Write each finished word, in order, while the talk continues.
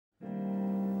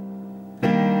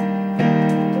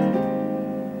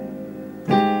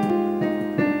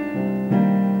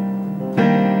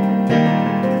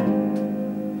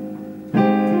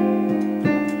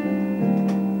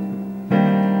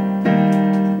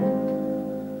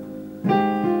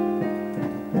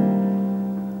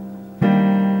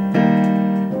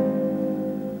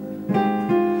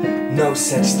No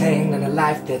such thing in a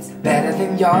life that's better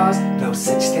than yours. No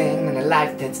such thing in a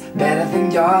life that's better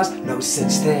than yours. No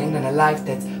such thing in a life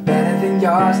that's better than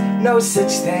yours. No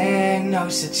such thing, no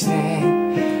such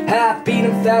thing. I beat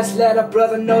him fast, let a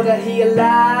brother know that he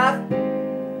alive.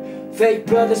 Fake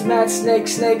brothers, mad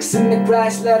snakes in the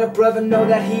grass, let a brother know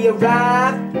that he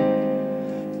arrived.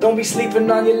 Don't be sleeping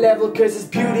on your level, cause there's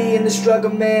beauty in the struggle,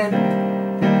 man.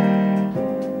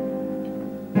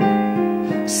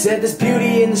 Said there's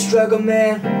beauty in the struggle,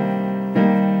 man.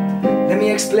 Let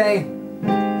me explain.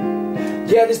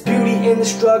 Yeah, there's beauty in the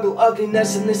struggle,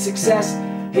 ugliness in the success.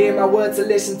 Hear my words and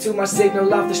listen to my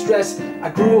signal of the stress. I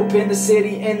grew up in the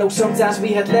city and though sometimes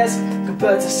we had less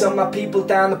compared to some of my people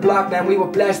down the block, man, we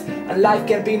were blessed. And life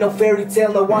can be no fairy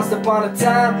tale, no once upon a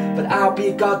time. But I'll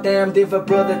be goddamned if a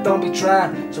brother don't be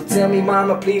trying. So tell me,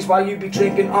 mama, please, why you be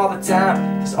drinking all the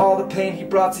time? Cause all the pain he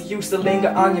brought to you still linger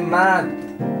on your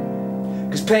mind.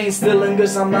 Cause pain still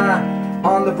lingers on mine.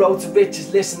 On the road to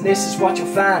riches, listen, this is what you'll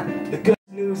find. The good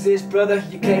news is, brother,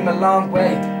 you came a long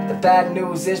way. The bad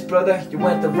news is, brother, you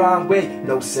went the wrong way.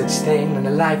 No such thing in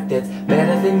a life that's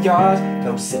better than yours.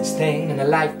 No such thing in a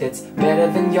life that's better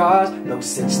than yours. No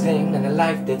such thing in a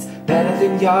life that's better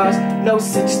than yours. No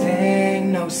such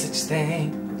thing, no such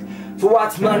thing. For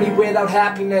what's money without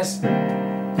happiness?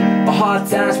 Or hard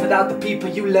times without the people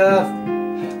you love?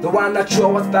 Though I'm not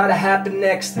sure what's about to happen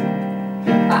next.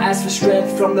 I ask for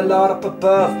strength from the Lord up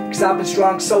above, cause I've been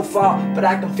strong so far, but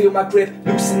I can feel my grip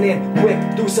loosening.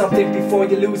 Quick, do something before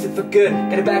you lose it for good.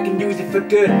 Get it back and use it for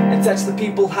good, and touch the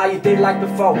people how you did like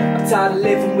before. I'm tired of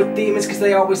living with demons cause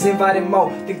they always invited more.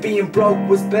 Think being broke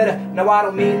was better. Now I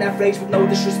don't mean that phrase with no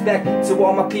disrespect to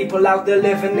all my people out there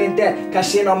living in debt.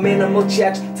 Cash in on minimal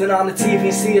checks, turn on the TV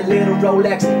and see a little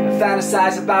Rolex, and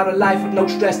fantasize about a life with no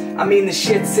stress. I mean the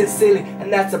shit sits silly,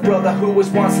 and that's a brother who was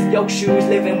once in yoke shoes,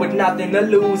 living with nothing to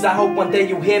lose. I hope one day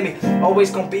you hear me.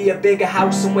 Always gonna be a bigger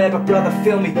house somewhere, but brother,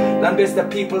 feel me. Long as the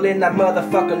people in that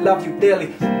motherfucker love you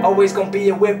dearly. Always gonna be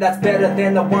a whip that's better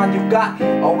than the one you got.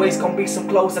 Always gonna be some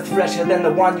clothes that's fresher than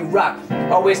the one you rock.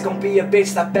 Always gonna be a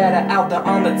bitch that's better out there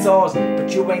on the tours.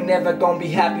 But you ain't never gonna be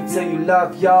happy till you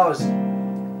love yours.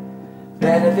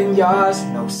 Better than yours,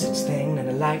 no such thing in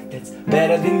a life that's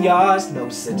better than yours. No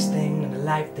such thing in a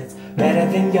life that's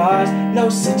better than yours. No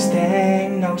such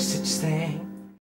thing, no such thing.